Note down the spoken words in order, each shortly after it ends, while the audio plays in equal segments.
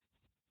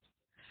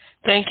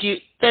Thank you.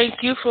 Thank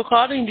you for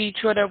calling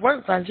Detroit at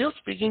Work. Vanzil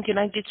speaking. Can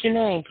I get your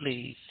name,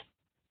 please?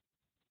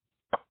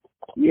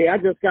 Yeah, I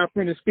just got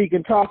finished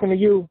speaking, talking to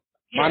you.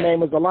 My Yes.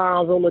 name is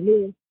Alonzo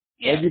Lanier.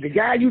 Yes. And the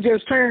guy you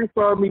just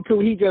transferred me to,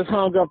 he just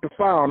hung up the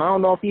phone. I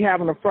don't know if he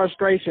having a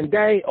frustration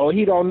day or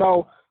he don't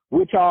know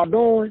what y'all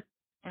doing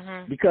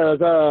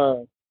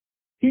because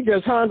he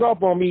just hung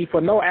up on me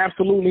for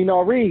absolutely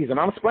no reason.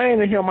 I'm explaining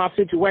to him my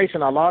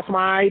situation. I lost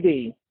my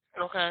ID.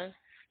 Okay.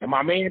 And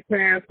my man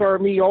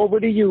transferred me over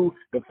to you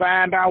to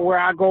find out where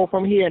I go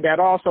from here. And that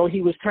also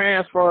he was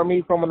transferring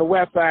me from on the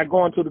west side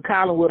going to the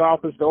Collinwood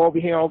office to over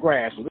here on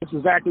Gratiot. This is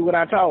exactly what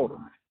I told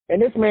him.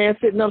 And this man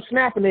sitting up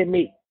snapping at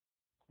me.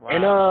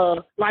 Wow.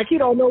 And like he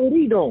don't know what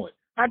he doing.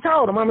 I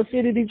told him I'm a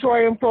City of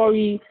Detroit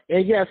employee,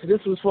 and yes, this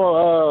was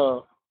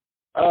for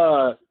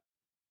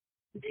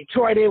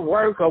Detroit at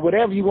Work or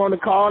whatever you want to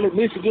call it,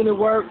 Michigan at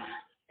Work.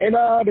 And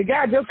the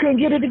guy just couldn't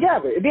get it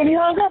together. And then he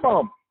hung up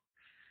on me.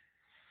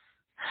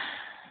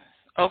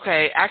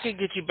 Okay, I can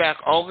get you back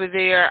over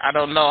there. I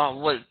don't know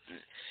what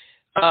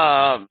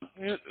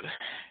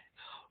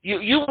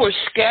you were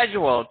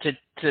scheduled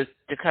to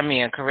come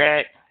in,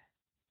 correct?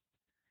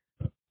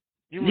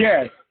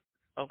 Yes.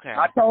 Okay.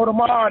 I told him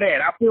all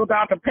that. I filled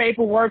out the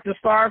paperwork to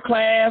start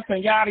class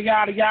and yada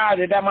yada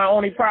yada. That my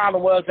only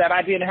problem was that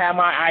I didn't have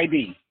my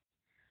ID.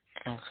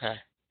 Okay.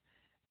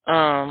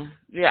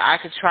 Yeah, I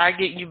could try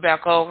getting you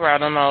back over. I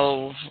don't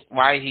know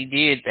why he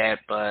did that,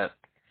 but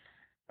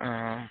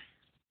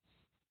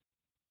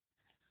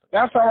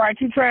that's all right.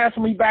 You transfer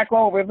me back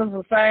over. If it's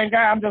the same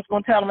guy, I'm just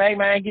going to tell him, hey,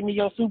 man, give me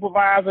your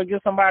supervisor,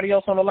 get somebody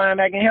else on the line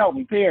that can help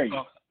me, period.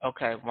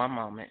 okay, one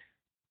moment.